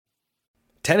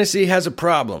Tennessee has a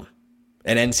problem,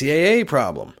 an NCAA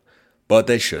problem, but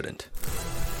they shouldn't.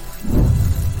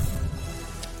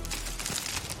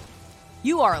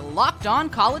 You are Locked On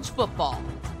College Football,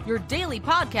 your daily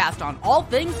podcast on all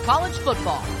things college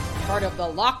football. Part of the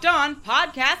Locked On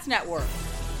Podcast Network,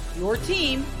 your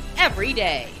team every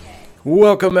day.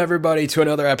 Welcome, everybody, to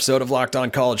another episode of Locked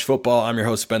On College Football. I'm your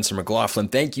host, Spencer McLaughlin.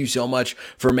 Thank you so much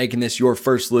for making this your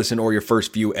first listen or your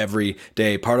first view every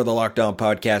day. Part of the Locked On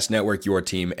Podcast Network, your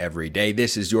team every day.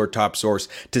 This is your top source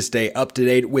to stay up to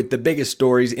date with the biggest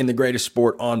stories in the greatest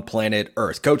sport on planet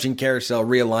Earth. Coaching carousel,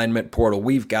 realignment, portal,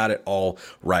 we've got it all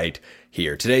right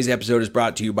here. Today's episode is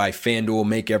brought to you by FanDuel.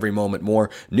 Make every moment more.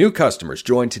 New customers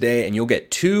join today and you'll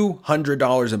get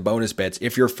 $200 in bonus bets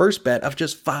if your first bet of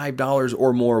just $5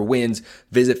 or more wins.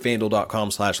 Visit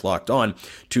FanDuel.com/lockedon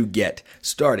to get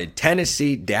started.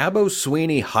 Tennessee, Dabo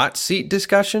Swinney hot seat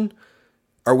discussion.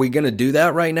 Are we going to do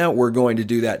that right now? We're going to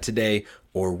do that today,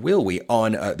 or will we,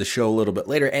 on the show a little bit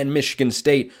later. And Michigan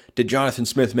State, did Jonathan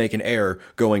Smith make an error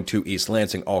going to East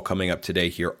Lansing? All coming up today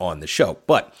here on the show.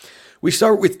 But we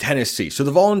start with Tennessee. So the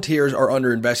Volunteers are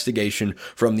under investigation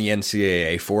from the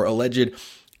NCAA for alleged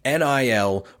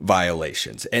NIL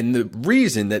violations. And the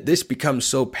reason that this becomes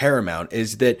so paramount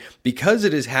is that because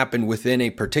it has happened within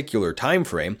a particular time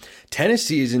frame,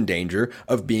 Tennessee is in danger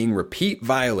of being repeat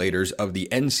violators of the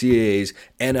NCAA's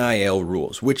NIL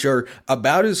rules, which are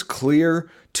about as clear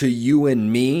to you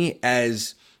and me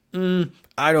as,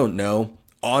 I don't know,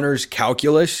 honors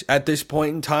calculus at this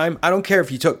point in time. I don't care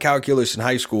if you took calculus in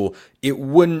high school. It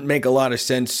wouldn't make a lot of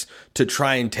sense to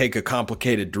try and take a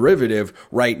complicated derivative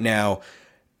right now.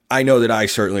 I know that I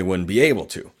certainly wouldn't be able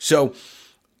to. So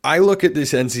I look at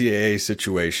this NCAA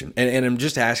situation and I'm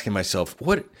just asking myself,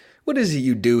 what is it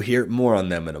you do here? More on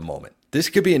them in a moment. This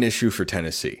could be an issue for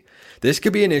Tennessee. This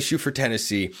could be an issue for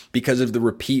Tennessee because of the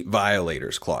repeat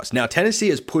violators clause. Now, Tennessee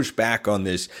has pushed back on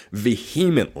this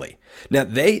vehemently. Now,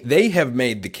 they have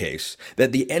made the case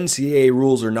that the NCAA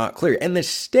rules are not clear. And the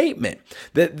statement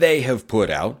that they have put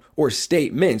out, or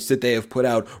statements that they have put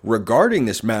out regarding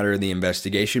this matter of the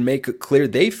investigation, make it clear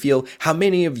they feel how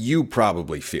many of you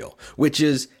probably feel, which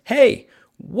is, hey,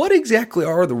 what exactly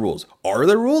are the rules? Are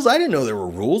there rules? I didn't know there were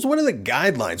rules. What are the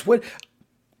guidelines?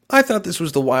 I thought this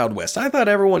was the Wild West. I thought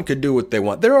everyone could do what they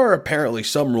want. There are apparently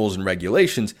some rules and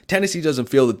regulations. Tennessee doesn't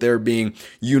feel that they're being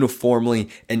uniformly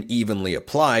and evenly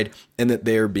applied and that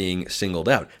they're being singled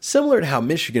out. Similar to how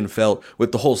Michigan felt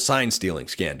with the whole sign stealing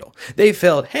scandal. They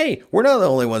felt, hey, we're not the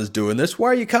only ones doing this. Why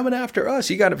are you coming after us?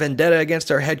 You got a vendetta against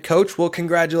our head coach? Well,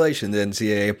 congratulations,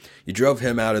 NCAA. You drove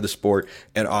him out of the sport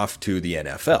and off to the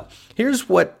NFL. Here's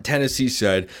what Tennessee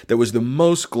said that was the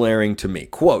most glaring to me.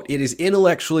 Quote, "It is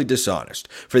intellectually dishonest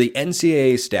for the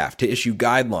NCAA staff to issue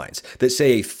guidelines that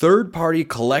say a third-party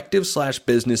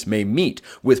collective/business may meet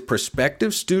with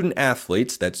prospective student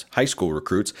athletes," that's high school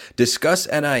recruits, "discuss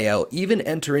NIL, even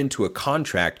enter into a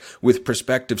contract with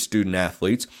prospective student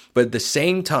athletes, but at the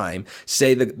same time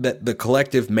say that the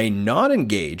collective may not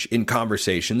engage in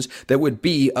conversations that would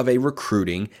be of a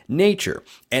recruiting nature.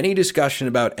 Any discussion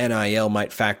about NIL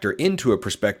might factor into a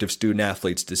prospective student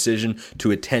athlete's decision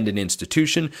to attend an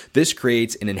institution. This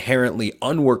creates an inherently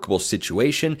unworkable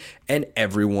situation, and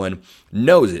everyone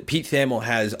knows it." Pete Thamel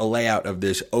has a layout of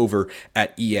this over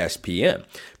at ESPN.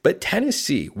 But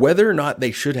Tennessee, whether or not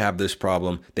they should have this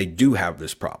problem, they do have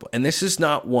this problem. And this is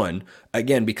not one,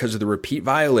 again, because of the repeat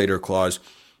violator clause,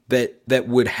 that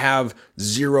would have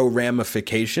zero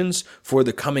ramifications for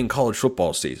the coming college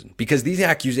football season, because these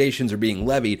accusations are being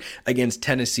levied against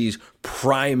Tennessee's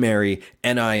primary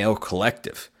NIL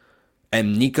collective.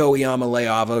 And Nico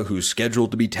Iamaleava, who's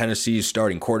scheduled to be Tennessee's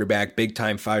starting quarterback,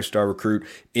 big-time five-star recruit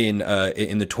in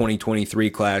the 2023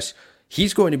 class,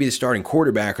 he's going to be the starting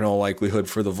quarterback in all likelihood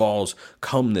for the Vols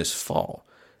come this fall.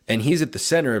 And he's at the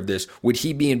center of this. Would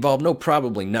he be involved? No,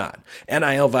 probably not.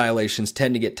 NIL violations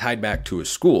tend to get tied back to a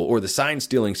school, or the sign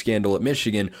stealing scandal at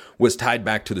Michigan was tied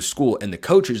back to the school, and the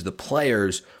coaches, the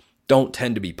players, don't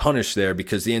tend to be punished there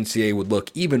because the NCAA would look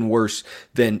even worse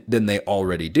than they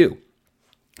already do.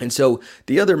 And so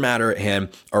the other matter at hand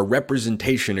are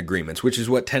representation agreements, which is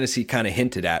what Tennessee kind of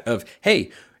hinted at of, hey,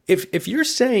 if you're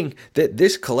saying that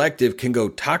this collective can go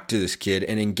talk to this kid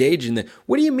and engage in the,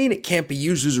 what do you mean it can't be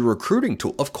used as a recruiting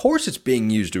tool? Of course it's being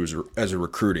used as a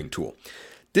recruiting tool.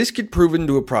 This could prove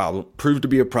to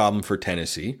be a problem for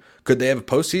Tennessee. Could they have a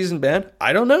postseason ban?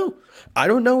 I don't know. I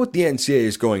don't know what the NCAA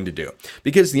is going to do,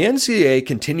 because the NCAA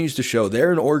continues to show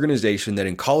they're an organization that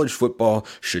in college football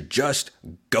should just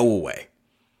go away.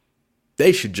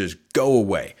 They should just go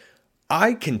away.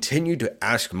 I continue to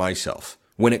ask myself,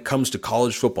 when it comes to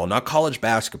college football, not college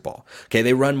basketball. Okay,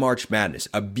 they run March Madness,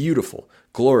 a beautiful,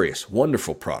 glorious,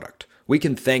 wonderful product. We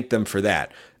can thank them for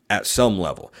that at some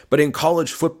level. But in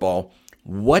college football,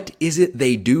 what is it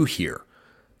they do here?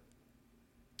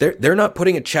 They're not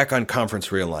putting a check on conference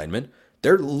realignment.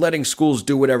 They're letting schools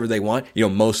do whatever they want,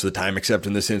 most of the time, except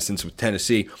in this instance with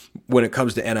Tennessee, when it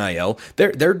comes to NIL.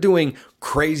 They're doing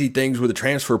crazy things with the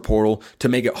transfer portal to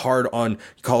make it hard on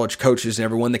college coaches and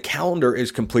everyone. The calendar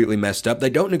is completely messed up.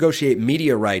 They don't negotiate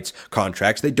media rights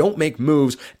contracts. They don't make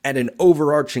moves at an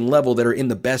overarching level that are in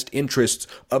the best interests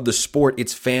of the sport,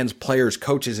 its fans, players,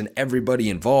 coaches, and everybody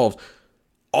involved.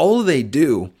 All they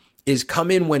do is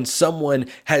come in when someone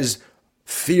has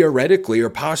theoretically or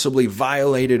possibly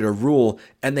violated a rule,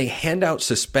 and they hand out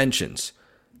suspensions.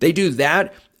 They do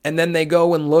that, and then they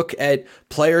go and look at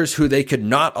players who they could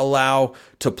not allow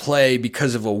to play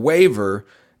because of a waiver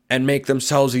and make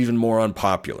themselves even more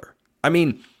unpopular. I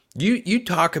mean, you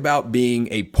talk about being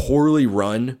a poorly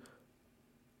run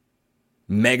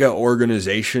mega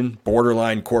organization,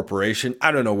 borderline corporation.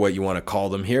 I don't know what you want to call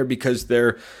them here because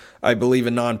they're, I believe, a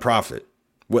nonprofit.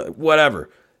 Whatever.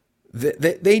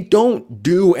 They don't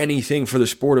do anything for the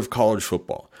sport of college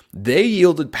football. They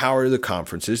yielded power to the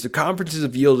conferences. The conferences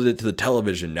have yielded it to the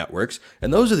television networks.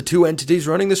 And those are the two entities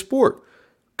running the sport.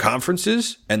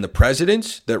 Conferences and the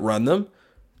presidents that run them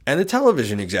and the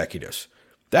television executives.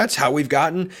 That's how we've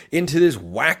gotten into this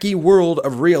wacky world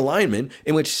of realignment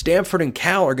in which Stanford and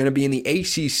Cal are going to be in the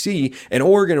ACC and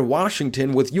Oregon and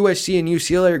Washington, with USC and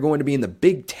UCLA are going to be in the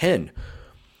Big Ten.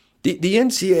 The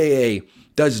NCAA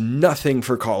does nothing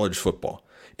for college football.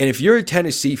 And if you're a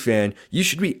Tennessee fan, you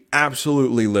should be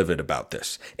absolutely livid about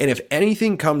this. And if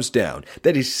anything comes down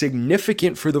that is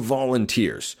significant for the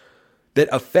Volunteers, that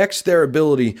affects their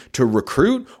ability to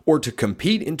recruit or to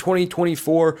compete in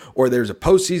 2024, or there's a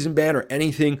postseason ban or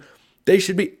anything, they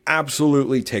should be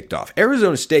absolutely ticked off.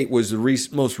 Arizona State was the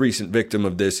most recent victim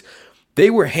of this. They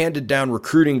were handed down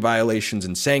recruiting violations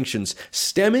and sanctions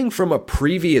stemming from a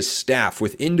previous staff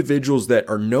with individuals that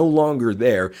are no longer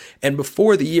there. And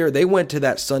before the year, they went to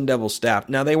that Sun Devil staff.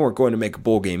 Now, they weren't going to make a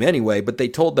bowl game anyway, but they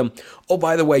told them, oh,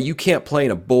 by the way, you can't play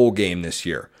in a bowl game this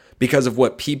year because of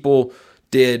what people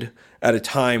did at a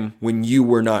time when you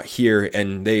were not here,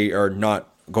 and they are not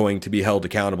going to be held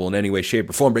accountable in any way, shape,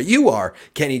 or form. But you are,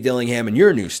 Kenny Dillingham, and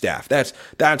your new staff. That's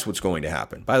what's going to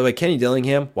happen. By the way, Kenny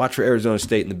Dillingham, watch for Arizona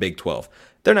State in the Big 12.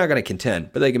 They're not going to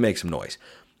contend, but they can make some noise.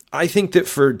 I think that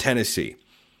for Tennessee,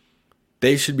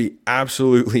 they should be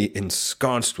absolutely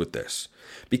ensconced with this,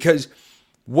 because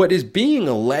what is being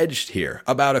alleged here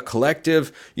about a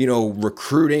collective,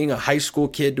 recruiting a high school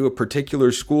kid to a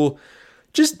particular school,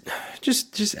 just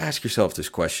ask yourself this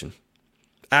question.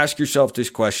 Ask yourself this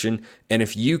question, and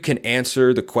if you can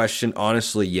answer the question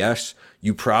honestly, yes,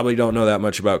 you probably don't know that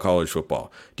much about college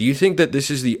football. Do you think that this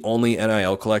is the only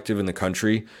NIL collective in the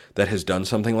country that has done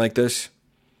something like this?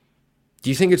 Do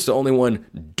you think it's the only one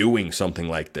doing something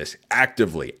like this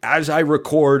actively as I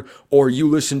record or you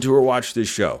listen to or watch this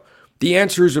show? The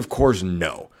answer is, of course,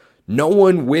 no. No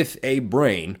one with a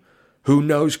brain who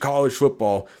knows college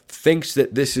football thinks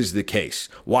that this is the case.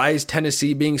 Why is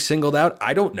Tennessee being singled out?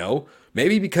 I don't know.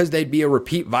 Maybe because they'd be a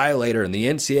repeat violator and the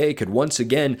NCAA could once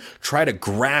again try to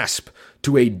grasp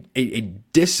to a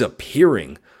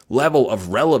disappearing level of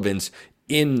relevance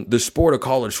in the sport of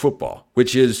college football,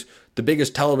 which is the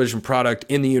biggest television product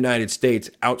in the United States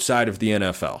outside of the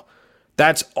NFL.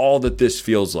 That's all that this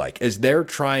feels like, as they're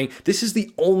trying. This is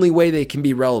the only way they can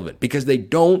be relevant because they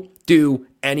don't do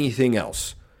anything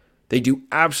else. They do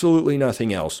absolutely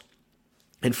nothing else.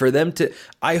 And for them to,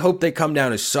 I hope they come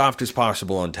down as soft as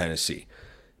possible on Tennessee.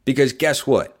 Because guess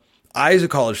what? I, as a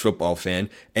college football fan,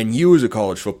 and you as a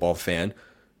college football fan,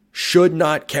 should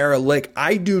not care a lick.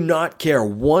 I do not care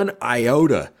one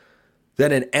iota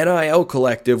that an NIL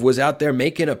collective was out there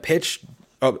making a pitch,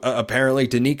 apparently,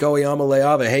 to Nico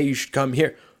Iamaleava, hey, you should come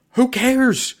here. Who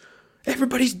cares?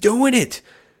 Everybody's doing it.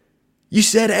 You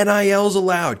said NIL's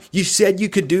allowed. You said you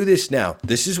could do this now.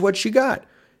 This is what you got.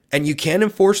 And you can't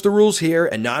enforce the rules here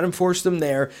and not enforce them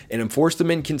there and enforce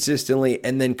them inconsistently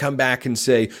and then come back and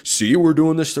say, see, we're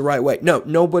doing this the right way. No,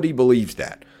 nobody believes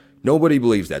that. Nobody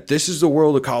believes that. This is the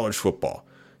world of college football.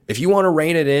 If you want to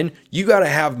rein it in, you got to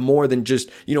have more than just,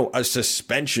 a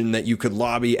suspension that you could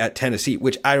lobby at Tennessee,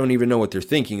 which I don't even know what they're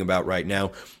thinking about right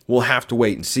now. We'll have to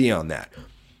wait and see on that.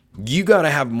 You got to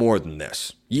have more than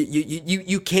this.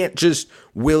 You can't just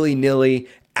willy-nilly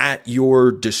at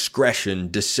your discretion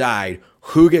decide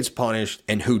who gets punished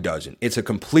and who doesn't. It's a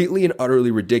completely and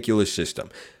utterly ridiculous system.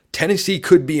 Tennessee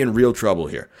could be in real trouble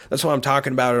here. That's why I'm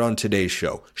talking about it on today's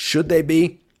show. Should they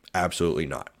be? Absolutely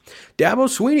not. Dabo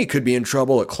Swinney could be in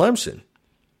trouble at Clemson.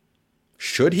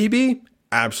 Should he be?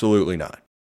 Absolutely not.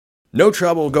 No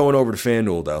trouble going over to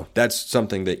FanDuel, though. That's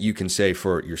something that you can say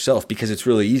for yourself because it's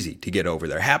really easy to get over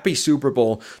there. Happy Super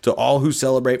Bowl to all who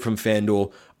celebrate from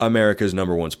FanDuel, America's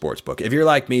 #1 sportsbook. If you're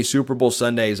like me, Super Bowl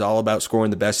Sunday is all about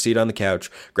scoring the best seat on the couch,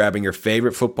 grabbing your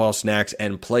favorite football snacks,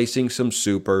 and placing some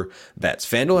super bets.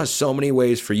 FanDuel has so many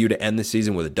ways for you to end the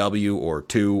season with a W or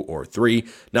 2 or 3.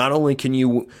 Not only can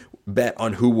you bet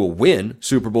on who will win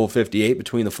Super Bowl 58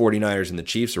 between the 49ers and the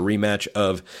Chiefs, a rematch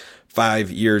of 4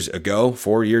 years ago,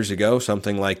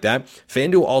 something like that.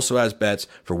 FanDuel also has bets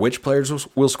for which players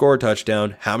will score a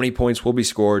touchdown, how many points will be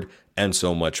scored, and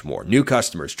so much more. New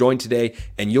customers, join today,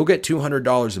 and you'll get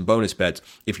 $200 in bonus bets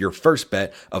if your first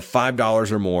bet of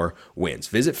 $5 or more wins.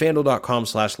 Visit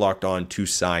FanDuel.com/lockedon to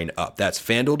sign up. That's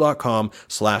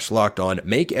FanDuel.com/lockedon.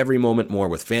 Make every moment more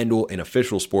with FanDuel, an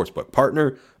official sportsbook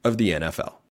partner of the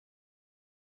NFL.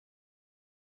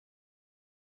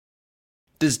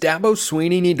 Does Dabo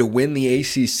Swinney need to win the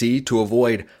ACC to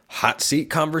avoid hot seat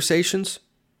conversations?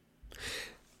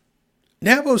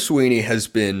 Dabo Swinney has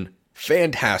been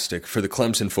fantastic for the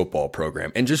Clemson football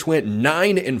program and just went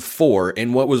 9-4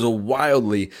 in what was a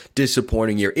wildly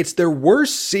disappointing year. It's their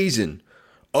worst season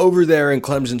over there in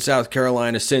Clemson, South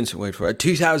Carolina since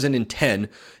 2010,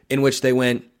 in which they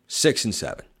went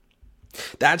 6-7.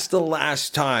 That's the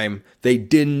last time they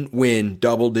didn't win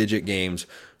double-digit games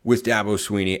with Dabo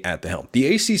Swinney at the helm.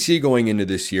 The ACC going into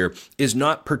this year is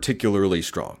not particularly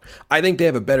strong. I think they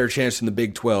have a better chance than the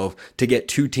Big 12 to get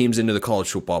 2 teams into the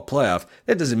college football playoff.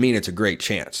 That doesn't mean it's a great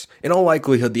chance. In all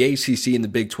likelihood, the ACC and the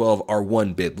Big 12 are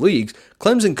one-bid leagues.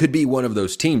 Clemson could be one of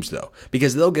those teams, though,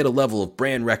 because they'll get a level of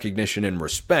brand recognition and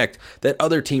respect that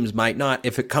other teams might not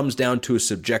if it comes down to a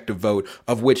subjective vote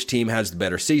of which team has the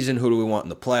better season, who do we want in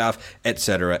the playoff,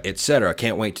 etc., etc.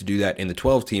 Can't wait to do that in the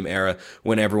 12-team era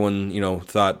when everyone,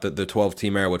 thought that the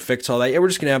 12-team era would fix all that. Yeah, we're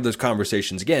just going to have those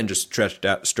conversations again, just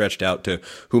stretched out to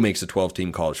who makes the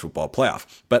 12-team college football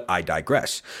playoff. But I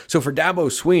digress. So for Dabo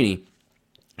Swinney,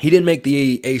 he didn't make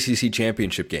the ACC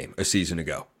championship game a season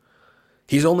ago.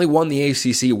 He's only won the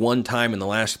ACC one time in the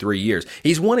last 3 years.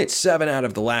 He's won it 7 out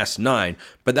of the last 9,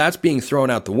 but that's being thrown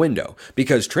out the window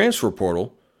because the transfer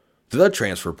portal,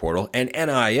 and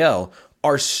NIL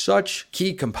are such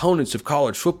key components of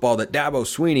college football that Dabo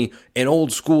Swinney, an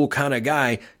old school kind of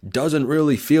guy, doesn't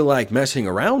really feel like messing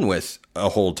around with a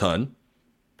whole ton.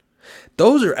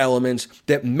 Those are elements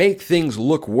that make things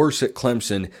look worse at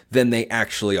Clemson than they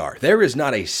actually are. There is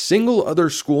not a single other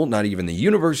school, not even the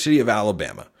University of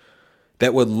Alabama,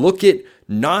 that would look at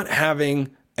not having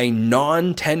a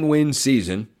non-10-win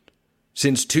season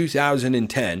since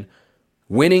 2010,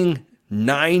 winning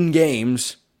 9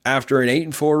 games after an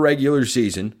 8-4 regular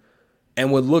season,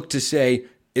 and would look to say,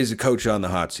 is a coach on the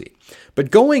hot seat. But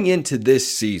going into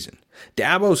this season,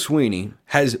 Dabo Swinney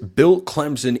has built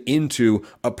Clemson into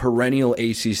a perennial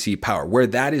ACC power, where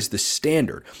that is the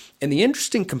standard. And the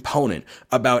interesting component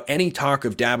about any talk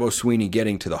of Dabo Swinney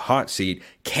getting to the hot seat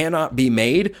cannot be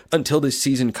made until this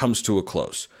season comes to a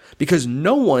close, because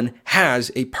no one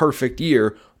has a perfect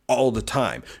year all the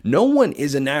time. No one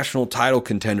is a national title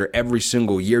contender every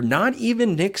single year, not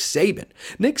even Nick Saban.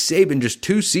 Nick Saban just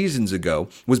 2 seasons ago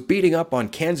was beating up on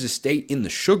Kansas State in the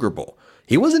Sugar Bowl.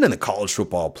 He wasn't in the college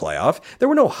football playoff. There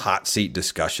were no hot seat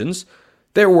discussions.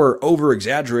 There were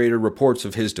over-exaggerated reports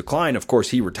of his decline. Of course,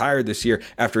 he retired this year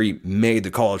after he made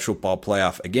the college football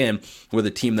playoff again with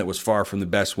a team that was far from the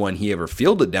best one he ever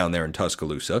fielded down there in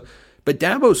Tuscaloosa. But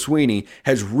Dabo Swinney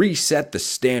has reset the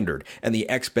standard and the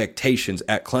expectations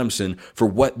at Clemson for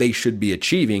what they should be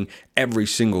achieving every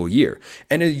single year.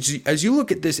 And as you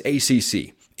look at this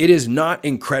ACC, it is not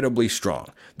incredibly strong.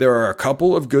 There are a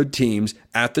couple of good teams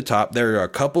at the top. There are a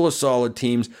couple of solid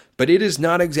teams, but it is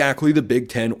not exactly the Big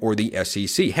Ten or the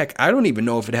SEC. Heck, I don't even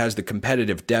know if it has the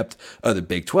competitive depth of the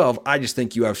Big 12. I just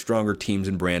think you have stronger teams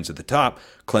and brands at the top,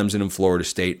 Clemson and Florida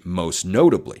State most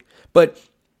notably. But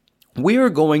we are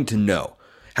going to know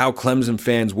how Clemson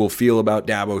fans will feel about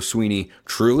Dabo Swinney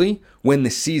truly when the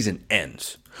season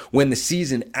ends, when the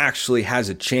season actually has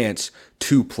a chance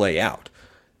to play out.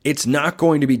 It's not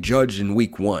going to be judged in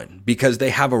week 1 because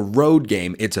they have a road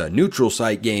game. It's a neutral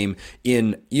site game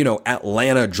in,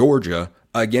 Atlanta, Georgia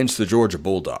against the Georgia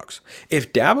Bulldogs.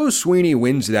 If Dabo Swinney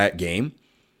wins that game,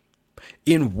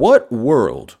 in what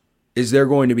world is there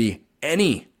going to be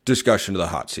any discussion of the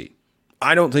hot seat?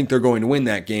 I don't think they're going to win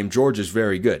that game. Georgia's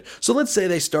very good. So let's say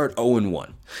they start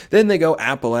 0-1. Then they go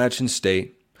Appalachian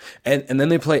State, and then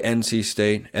they play NC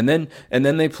State, and then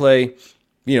they play,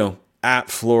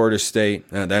 at Florida State.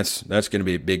 That's going to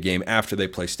be a big game after they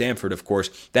play Stanford, of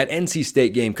course. That NC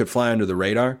State game could fly under the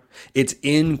radar. It's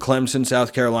in Clemson,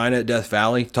 South Carolina at Death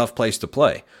Valley. Tough place to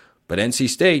play. But NC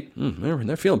State,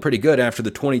 they're feeling pretty good after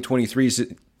the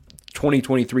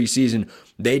 2023 season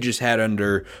they just had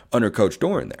under Coach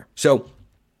Doran there. So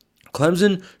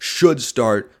Clemson should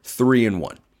start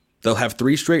 3-1. They'll have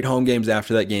 3 straight home games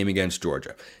after that game against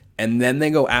Georgia. And then they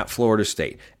go at Florida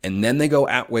State. And then they go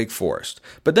at Wake Forest.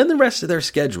 But then the rest of their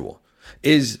schedule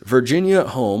is Virginia at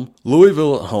home,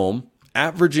 Louisville at home,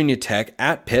 at Virginia Tech,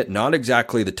 at Pitt, not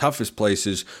exactly the toughest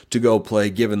places to go play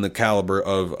given the caliber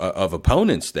of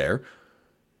opponents there.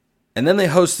 And then they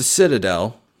host the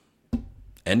Citadel,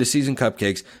 end of season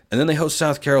cupcakes, and then they host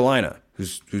South Carolina,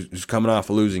 who's coming off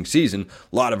a losing season.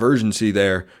 A lot of urgency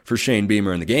there for Shane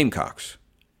Beamer and the Gamecocks.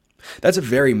 That's a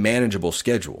very manageable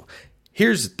schedule.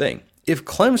 Here's the thing. If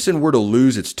Clemson were to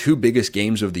lose its 2 biggest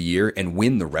games of the year and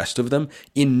win the rest of them,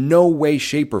 in no way,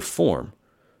 shape, or form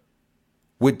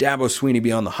would Dabo Swinney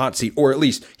be on the hot seat, or at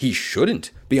least he shouldn't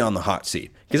be on the hot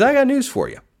seat. Because I got news for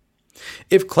you.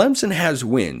 If Clemson has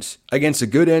wins against a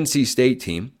good NC State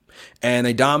team, and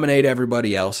they dominate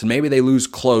everybody else, and maybe they lose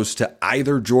close to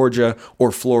either Georgia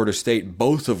or Florida State,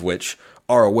 both of which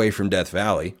are away from Death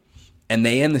Valley, and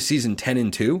they end the season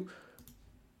 10-2,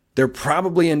 they're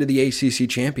probably into the ACC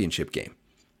championship game.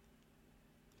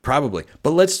 Probably.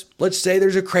 But let's say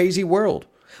there's a crazy world.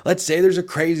 Let's say there's a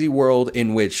crazy world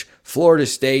in which Florida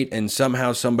State and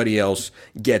somehow somebody else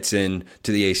gets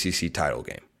into the ACC title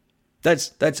game.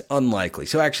 That's unlikely.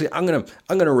 So actually, I'm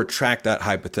gonna retract that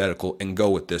hypothetical and go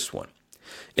with this one.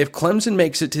 If Clemson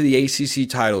makes it to the ACC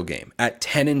title game at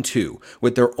 10-2,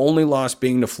 with their only loss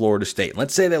being to Florida State,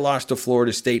 let's say they lost to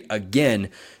Florida State again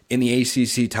in the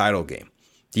ACC title game,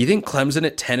 do you think Clemson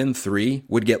at 10-3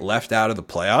 would get left out of the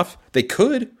playoff? They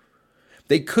could.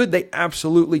 They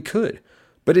absolutely could.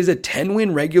 But is a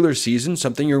 10-win regular season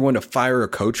something you're going to fire a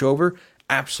coach over?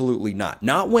 Absolutely not.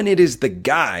 Not when it is the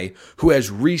guy who has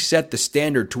reset the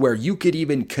standard to where you could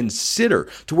even consider,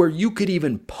 to where you could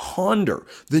even ponder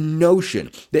the notion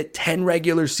that 10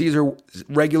 regular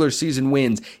season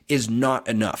wins is not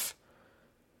enough.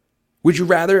 Would you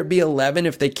rather it be 11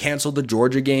 if they canceled the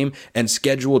Georgia game and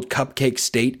scheduled Cupcake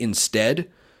State instead?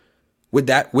 Would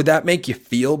that make you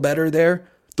feel better there?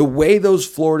 The way those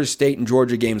Florida State and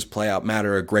Georgia games play out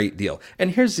matter a great deal.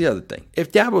 And here's the other thing.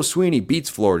 If Dabo Swinney beats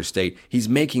Florida State, he's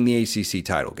making the ACC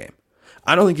title game.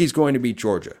 I don't think he's going to beat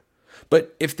Georgia.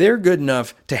 But if they're good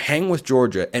enough to hang with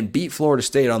Georgia and beat Florida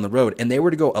State on the road, and they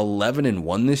were to go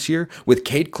 11-1 this year, with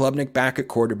Cade Klubnik back at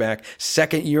quarterback,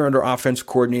 second year under offensive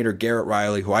coordinator Garrett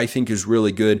Riley, who I think is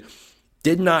really good,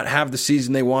 did not have the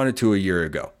season they wanted to a year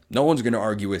ago. No one's going to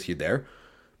argue with you there.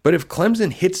 But if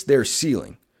Clemson hits their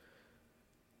ceiling,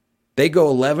 they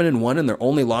go 11-1 and their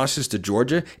only losses to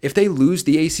Georgia, if they lose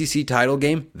the ACC title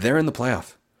game, they're in the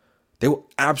playoff. They will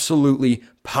absolutely,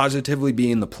 positively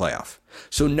be in the playoff.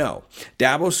 So no,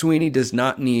 Dabo Swinney does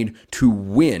not need to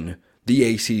win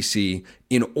the ACC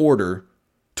in order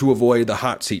to avoid the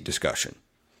hot seat discussion.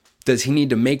 Does he need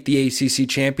to make the ACC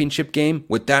championship game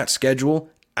with that schedule?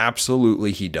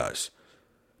 Absolutely he does.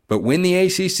 But win the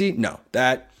ACC? No,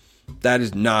 that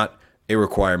is not a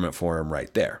requirement for him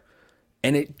right there.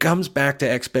 And it comes back to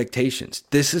expectations.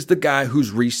 This is the guy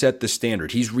who's reset the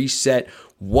standard. He's reset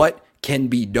what can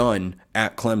be done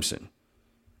at Clemson.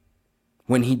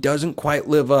 When he doesn't quite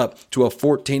live up to a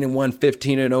 14-1,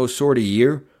 15-0 sort of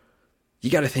year, you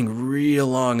got to think real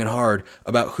long and hard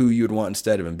about who you'd want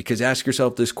instead of him. Because ask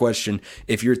yourself this question,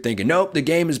 if you're thinking, nope, the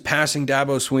game is passing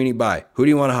Dabo Swinney by, who do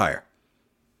you want to hire?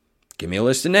 Give me a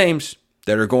list of names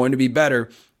that are going to be better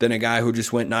than a guy who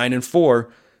just went 9-4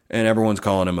 and everyone's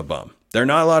calling him a bum. There are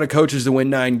not a lot of coaches that win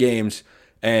 9 games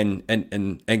and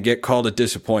get called a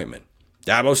disappointment.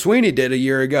 Dabo Swinney did a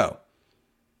year ago.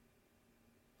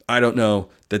 I don't know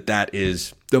that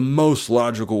is the most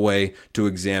logical way to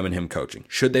examine him coaching.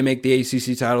 Should they make the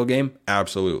ACC title game?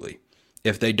 Absolutely.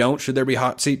 If they don't, should there be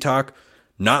hot seat talk?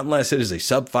 Not unless it is a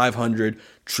sub 500,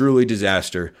 truly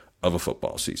disaster of a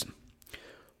football season.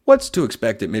 What's to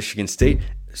expect at Michigan State?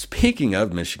 Speaking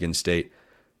of Michigan State,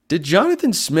 did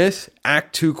Jonathan Smith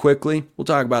act too quickly? We'll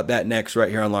talk about that next right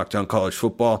here on Locked On College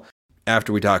Football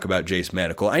after we talk about Jace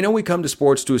Medical. I know we come to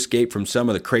sports to escape from some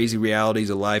of the crazy realities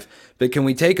of life, but can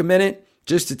we take a minute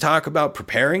just to talk about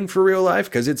preparing for real life?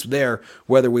 Because it's there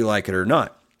whether we like it or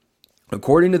not.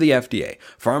 According to the FDA,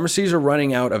 pharmacies are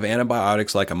running out of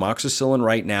antibiotics like amoxicillin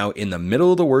right now in the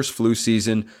middle of the worst flu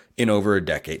season in over a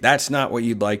decade. That's not what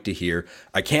you'd like to hear.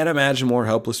 I can't imagine a more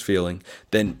helpless feeling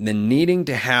than needing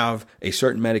to have a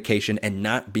certain medication and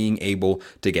not being able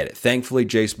to get it. Thankfully,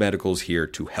 Jace Medical is here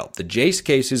to help. The Jace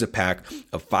case is a pack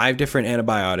of 5 different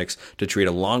antibiotics to treat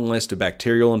a long list of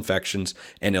bacterial infections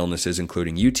and illnesses,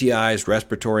 including UTIs,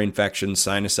 respiratory infections,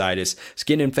 sinusitis,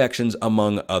 skin infections,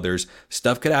 among others.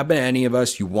 Stuff could happen to any of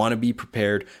us. You want to be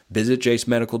prepared. Visit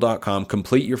jacemedical.com,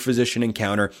 complete your physician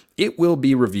encounter. It will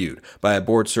be reviewed by a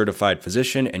board-certified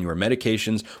physician, and your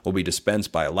medications will be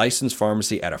dispensed by a licensed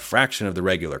pharmacy at a fraction of the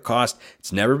regular cost.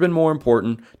 It's never been more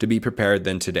important to be prepared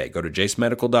than today. Go to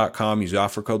jacemedical.com, use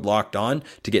offer code LOCKEDON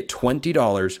to get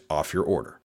 $20 off your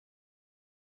order.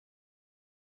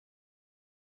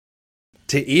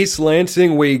 To East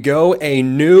Lansing we go, a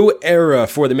new era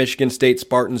for the Michigan State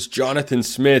Spartans. Jonathan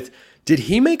Smith, did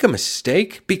he make a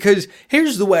mistake? Because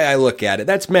here's the way I look at it.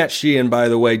 That's Matt Sheehan, by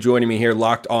the way, joining me here,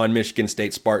 Locked On Michigan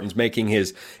State Spartans, making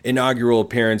his inaugural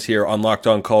appearance here on Locked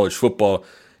On College Football.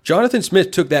 Jonathan Smith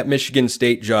took that Michigan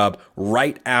State job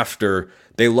right after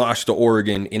they lost to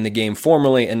Oregon in the game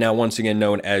formerly and now once again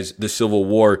known as the Civil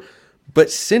War. But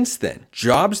since then,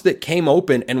 jobs that came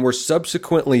open and were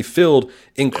subsequently filled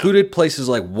included places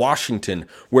like Washington,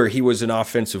 where he was an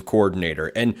offensive coordinator.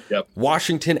 And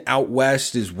Washington out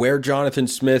west is where Jonathan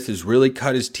Smith has really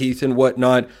cut his teeth and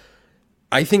whatnot.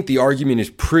 I think the argument is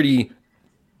pretty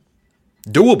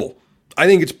doable. I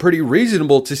think it's pretty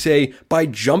reasonable to say by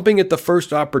jumping at the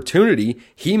first opportunity,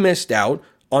 he missed out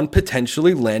on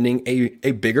potentially landing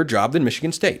a bigger job than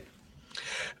Michigan State.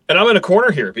 And I'm in a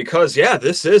corner here because,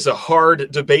 this is a hard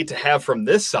debate to have from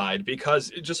this side because,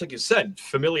 just like you said,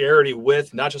 familiarity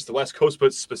with not just the West Coast,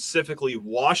 but specifically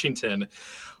Washington.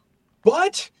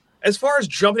 But as far as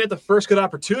jumping at the first good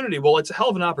opportunity, well, it's a hell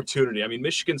of an opportunity. I mean,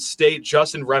 Michigan State,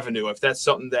 just in revenue, if that's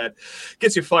something that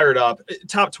gets you fired up,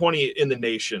 top 20 in the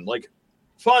nation. Like,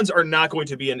 funds are not going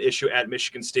to be an issue at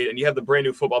Michigan State, and you have the brand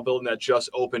new football building that just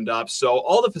opened up. So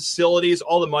all the facilities,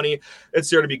 all the money, it's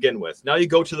there to begin with. Now you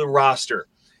go to the roster.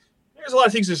 There's a lot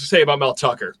of things to say about Mel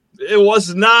Tucker. It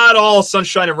was not all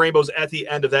sunshine and rainbows at the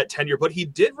end of that tenure, but he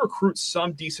did recruit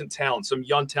some decent talent, some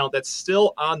young talent that's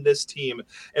still on this team.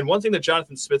 And one thing that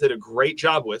Jonathan Smith did a great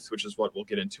job with, which is what we'll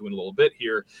get into in a little bit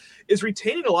here, is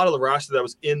retaining a lot of the roster that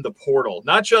was in the portal.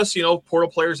 Not just, portal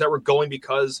players that were going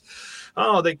because,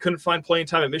 they couldn't find playing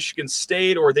time at Michigan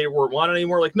State or they weren't wanted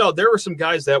anymore. Like, no, there were some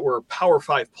guys that were Power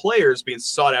 5 players being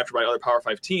sought after by other Power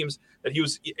 5 teams that he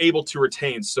was able to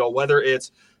retain. So whether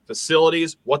it's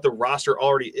facilities, what the roster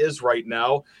already is right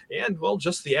now, and, well,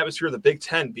 just the atmosphere of the Big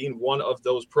Ten being one of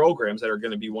those programs that are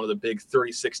going to be one of the big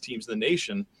 36 teams in the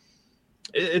nation.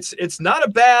 It's not a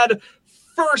bad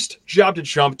first job to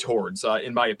jump towards,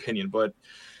 in my opinion. But,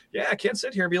 I can't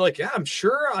sit here and be like, I'm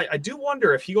sure. I do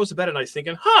wonder if he goes to bed at night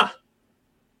thinking,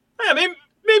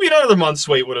 maybe another month's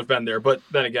wait would have been there. But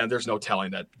then again, there's no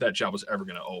telling that job was ever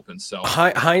going to open. So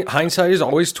hindsight is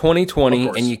always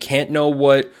 20/20, and you can't know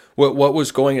what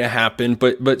was going to happen.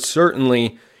 But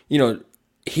certainly,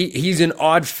 he's an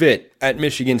odd fit at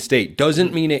Michigan State.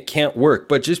 Doesn't mean it can't work.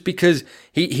 But just because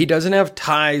he doesn't have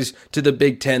ties to the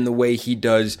Big Ten the way he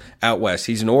does out west.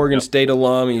 He's an Oregon State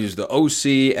alum. He was the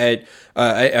OC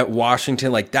at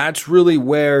Washington. Like, that's really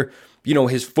where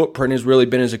his footprint has really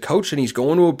been as a coach, and he's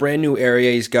going to a brand new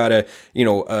area. He's got to,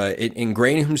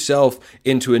 ingrain himself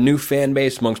into a new fan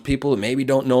base amongst people that maybe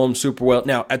don't know him super well.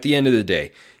 Now, at the end of the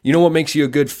day, you know what makes you a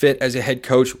good fit as a head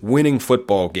coach? Winning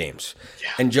football games. Yeah.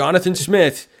 And Jonathan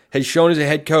Smith has shown as a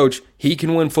head coach he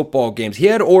can win football games. He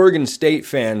had Oregon State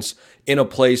fans in a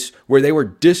place where they were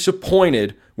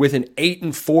disappointed with an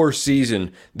 8-4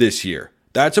 season this year.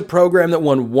 That's a program that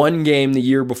won one game the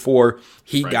year before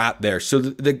he got there. So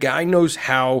the guy knows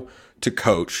how to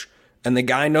coach, and the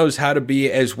guy knows how to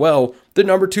be, as well, the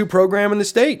number 2 program in the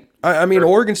state. I mean,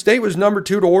 Oregon State was number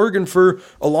 2 to Oregon for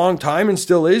a long time and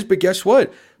still is, but guess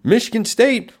what? Michigan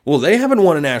State, well, they haven't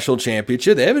won a national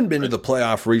championship. They haven't been to the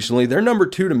playoff recently. They're number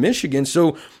 2 to Michigan.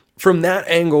 So from that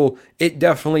angle, it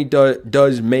definitely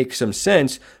does make some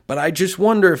sense. But I just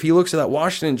wonder if he looks at that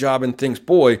Washington job and thinks,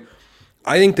 boy,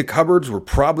 I think the cupboards were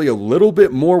probably a little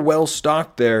bit more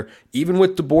well-stocked there, even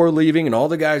with DeBoer leaving and all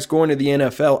the guys going to the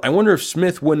NFL. I wonder if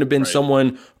Smith wouldn't have been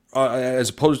someone,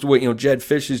 as opposed to what Jedd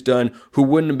Fisch has done, who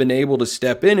wouldn't have been able to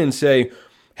step in and say,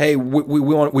 hey, we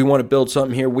want to build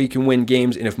something here. We can win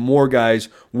games. And if more guys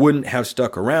wouldn't have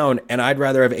stuck around, and I'd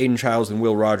rather have Aiden Childs than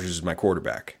Will Rogers as my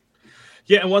quarterback.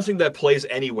 Yeah, and one thing that plays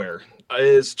anywhere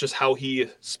is just how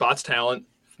he spots talent,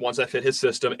 ones that fit his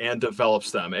system, and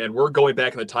develops them. And we're going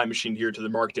back in the time machine here to the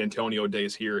Mark D'Antonio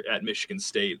days here at Michigan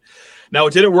State. Now,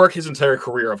 it didn't work his entire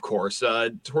career, of course.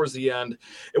 Towards the end,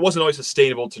 it wasn't always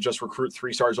sustainable to just recruit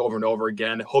 3-stars over and over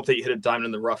again, hope that you hit a diamond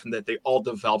in the rough and that they all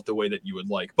develop the way that you would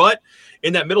like. But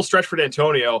in that middle stretch for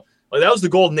D'Antonio, that was the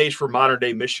golden age for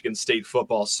modern-day Michigan State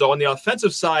football. So on the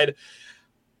offensive side,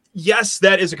 yes,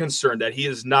 that is a concern that he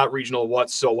is not regional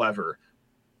whatsoever.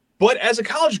 But as a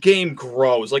college game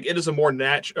grows, it is a more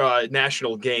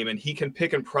national game, and he can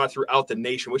pick and prod throughout the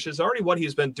nation, which is already what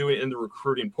he's been doing in the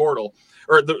recruiting portal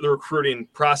or the recruiting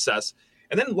process.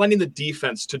 And then lending the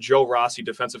defense to Joe Rossi,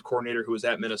 defensive coordinator who was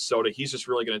at Minnesota. He's just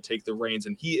really going to take the reins,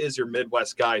 and he is your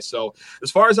Midwest guy. So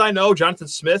as far as I know, Jonathan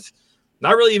Smith,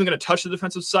 not really even going to touch the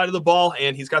defensive side of the ball,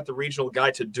 and he's got the regional guy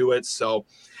to do it. So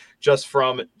just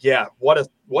from, what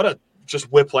a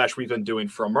just whiplash we've been doing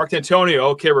from Mark D'Antonio.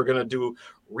 Okay, we're going to do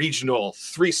regional,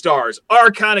 3 stars, our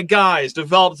kind of guys,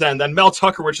 develop them. Then Mel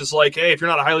Tucker, which is like, hey, if you're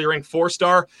not a highly ranked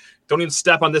 4-star, don't even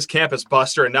step on this campus,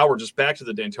 Buster. And now we're just back to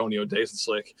the D'Antonio days. It's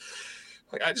like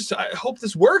I hope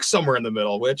this works somewhere in the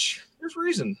middle, which there's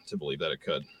reason to believe that it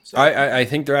could. So. I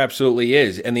think there absolutely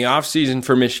is. And the offseason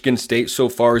for Michigan State so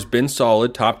far has been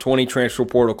solid. Top 20 transfer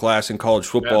portal class in college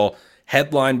football,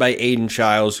 headlined by Aiden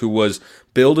Childs, who was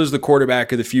billed as the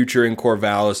quarterback of the future in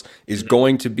Corvallis, is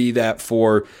going to be that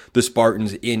for the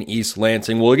Spartans in East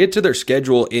Lansing. We'll get to their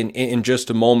schedule in just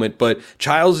a moment, but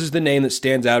Childs is the name that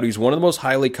stands out. He's one of the most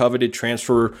highly coveted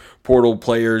transfer portal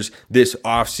players this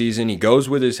offseason. He goes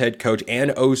with his head coach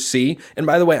and OC. And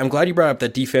by the way, I'm glad you brought up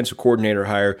that defensive coordinator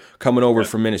hire coming over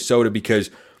from Minnesota, because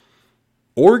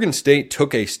Oregon State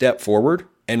took a step forward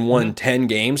and won 10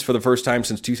 games for the first time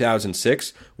since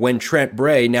 2006 when Trent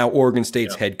Bray, now Oregon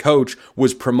State's head coach,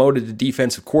 was promoted to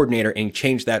defensive coordinator and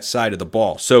changed that side of the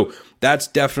ball. So that's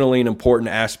definitely an important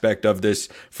aspect of this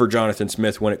for Jonathan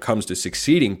Smith when it comes to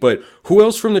succeeding. But who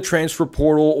else from the transfer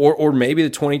portal or maybe the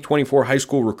 2024 high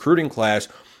school recruiting class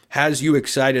has you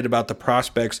excited about the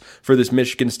prospects for this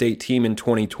Michigan State team in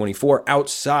 2024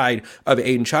 outside of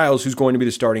Aiden Childs, who's going to be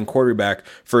the starting quarterback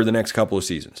for the next couple of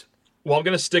seasons? Well, I'm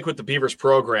going to stick with the Beavers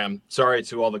program. Sorry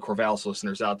to all the Corvallis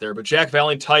listeners out there, but Jack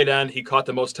Valling, tight end, he caught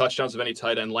the most touchdowns of any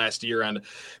tight end last year, and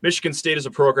Michigan State is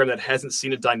a program that hasn't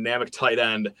seen a dynamic tight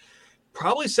end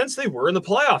probably since they were in the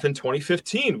playoff in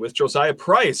 2015 with Josiah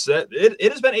Price. It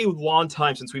has been a long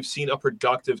time since we've seen a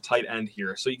productive tight end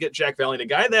here. So you get Jack Valling, a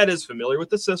guy that is familiar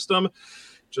with the system,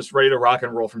 just ready to rock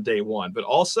and roll from day one. But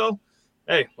also,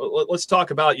 hey, let's talk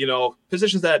about,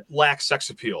 positions that lack sex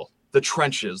appeal. The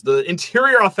trenches, the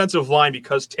interior offensive line,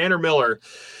 because Tanner Miller,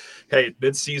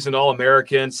 midseason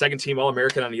All-American, second-team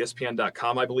All-American on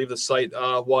ESPN.com, I believe the site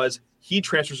was. He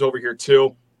transfers over here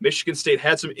too. Michigan State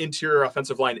had some interior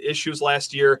offensive line issues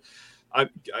last year. I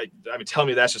mean, tell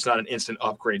me that's just not an instant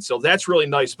upgrade. So that's really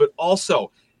nice. But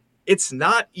also, it's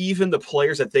not even the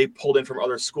players that they pulled in from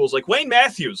other schools, like Wayne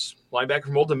Matthews, linebacker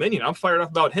from Old Dominion. I'm fired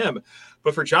up about him.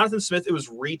 But for Jonathan Smith, it was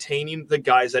retaining the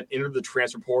guys that entered the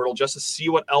transfer portal just to see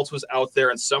what else was out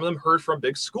there. And some of them heard from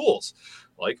big schools.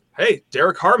 Like, hey,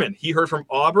 Derek Harmon, he heard from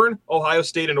Auburn, Ohio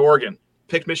State, and Oregon.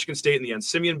 Picked Michigan State in the end.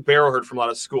 Simeon Barrow heard from a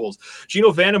lot of schools.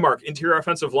 Gino Vandemark, interior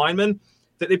offensive lineman,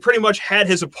 that they pretty much had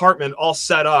his apartment all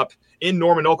set up in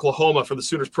Norman, Oklahoma for the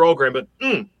Sooners program, but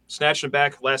snatched him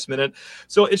back last minute.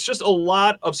 So it's just a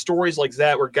lot of stories like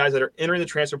that where guys that are entering the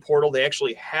transfer portal, they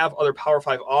actually have other Power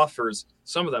 5 offers,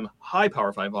 some of them high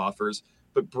Power 5 offers,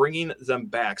 but bringing them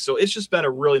back. So it's just been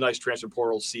a really nice transfer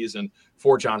portal season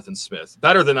for Jonathan Smith.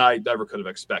 Better than I ever could have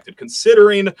expected,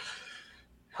 considering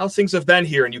how things have been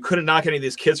here, and you couldn't knock any of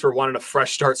these kids for wanting a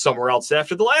fresh start somewhere else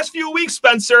after the last few weeks,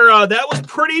 Spencer. That was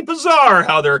pretty bizarre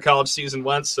how their college season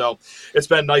went, so it's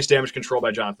been nice damage control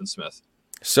by Jonathan Smith.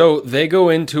 So they go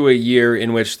into a year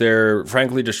in which they're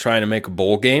frankly just trying to make a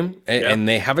bowl game, and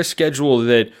they have a schedule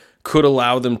that could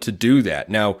allow them to do that.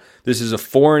 Now, this is a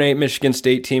 4-8 Michigan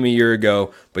State team a year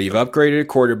ago, but you've upgraded a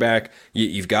quarterback.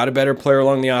 You've got a better player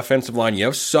along the offensive line. You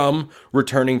have some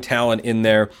returning talent in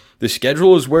there. The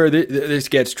schedule is where this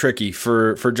gets tricky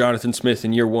for Jonathan Smith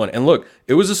in year one. And look,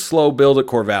 it was a slow build at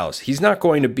Corvallis. He's not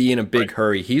going to be in a big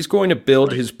hurry. He's going to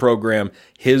build his program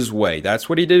his way. That's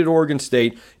what he did at Oregon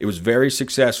State. It was very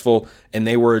successful, and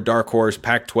they were a dark horse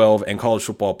Pac-12 and college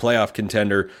football playoff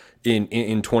contender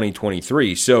in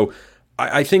 2023. So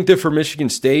I think that for Michigan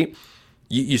State,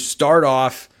 you start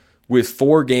off with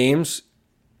 4 games.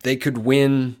 They could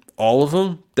win all of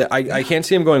them. I can't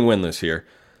see them going winless here.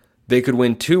 They could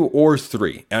win 2 or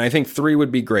 3, and I think 3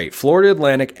 would be great. Florida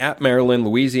Atlantic, at Maryland,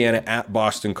 Louisiana, at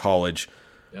Boston College.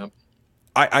 Yep.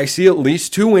 I see at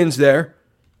least 2 wins there.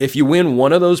 If you win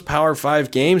one of those Power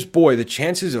 5 games, boy, the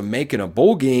chances of making a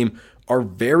bowl game are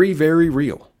very, very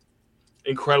real.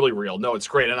 incredibly real. No, it's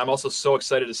great. And I'm also so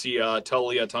excited to see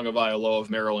Talia Tagovailoa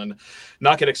of Maryland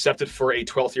not get accepted for a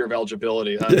 12th year of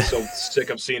eligibility. I'm so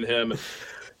sick of seeing him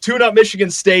tune up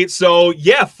Michigan State. So,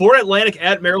 yeah, Florida Atlantic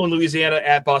at Maryland, Louisiana,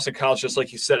 at Boston College, just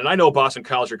like you said. And I know Boston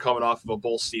College are coming off of a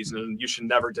bowl season, and you should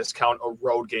never discount a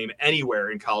road game anywhere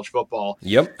in college football.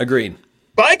 Yep, agreed.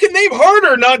 But I can name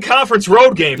harder non-conference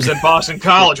road games than Boston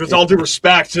College, with all due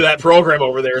respect to that program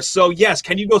over there. So, yes,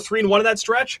 can you go 3-1 in that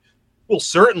stretch? Well,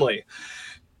 certainly.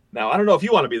 Now, I don't know if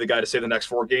you want to be the guy to say the next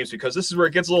 4 games, because this is where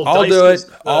it gets a little I'll dicey. do it.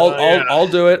 I'll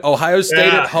do it. Ohio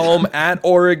State at home, at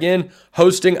Oregon,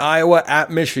 hosting Iowa,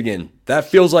 at Michigan. That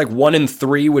feels like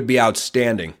 1-3 would be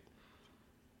outstanding.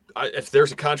 If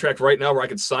there's a contract right now where I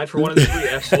could sign for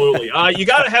 1-3, absolutely. You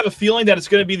got to have a feeling that it's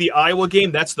going to be the Iowa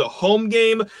game. That's the home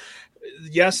game.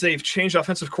 Yes, they've changed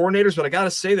offensive coordinators, but I got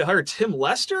to say they hired Tim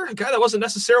Lester, a guy that wasn't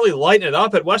necessarily lighting it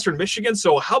up at Western Michigan.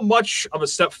 So how much of a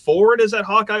step forward is that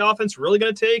Hawkeye offense really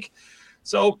going to take?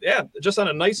 So, yeah, just on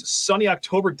a nice sunny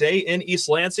October day in East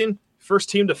Lansing, first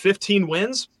team to 15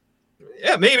 wins.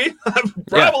 Yeah, maybe.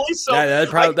 Probably. Yeah. So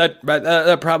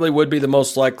that probably would be the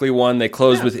most likely one. They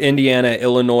close with Indiana,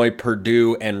 Illinois,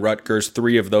 Purdue, and Rutgers.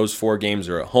 3 of those 4 games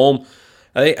are at home.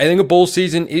 I think a bowl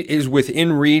season is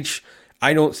within reach.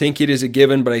 I don't think it is a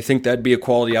given, but I think that'd be a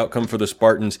quality outcome for the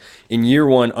Spartans in year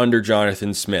 1 under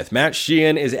Jonathan Smith. Matt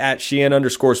Sheehan is at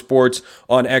Sheehan_sports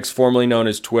on X, formerly known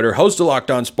as Twitter. Host of Locked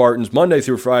On Spartans Monday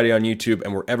through Friday on YouTube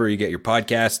and wherever you get your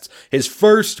podcasts. His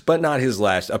first, but not his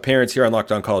last, appearance here on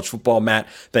Locked On College Football. Matt,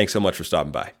 thanks so much for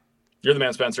stopping by. You're the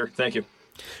man, Spencer. Thank you.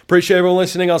 Appreciate everyone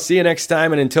listening. I'll see you next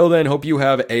time. And until then, hope you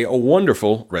have a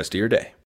wonderful rest of your day.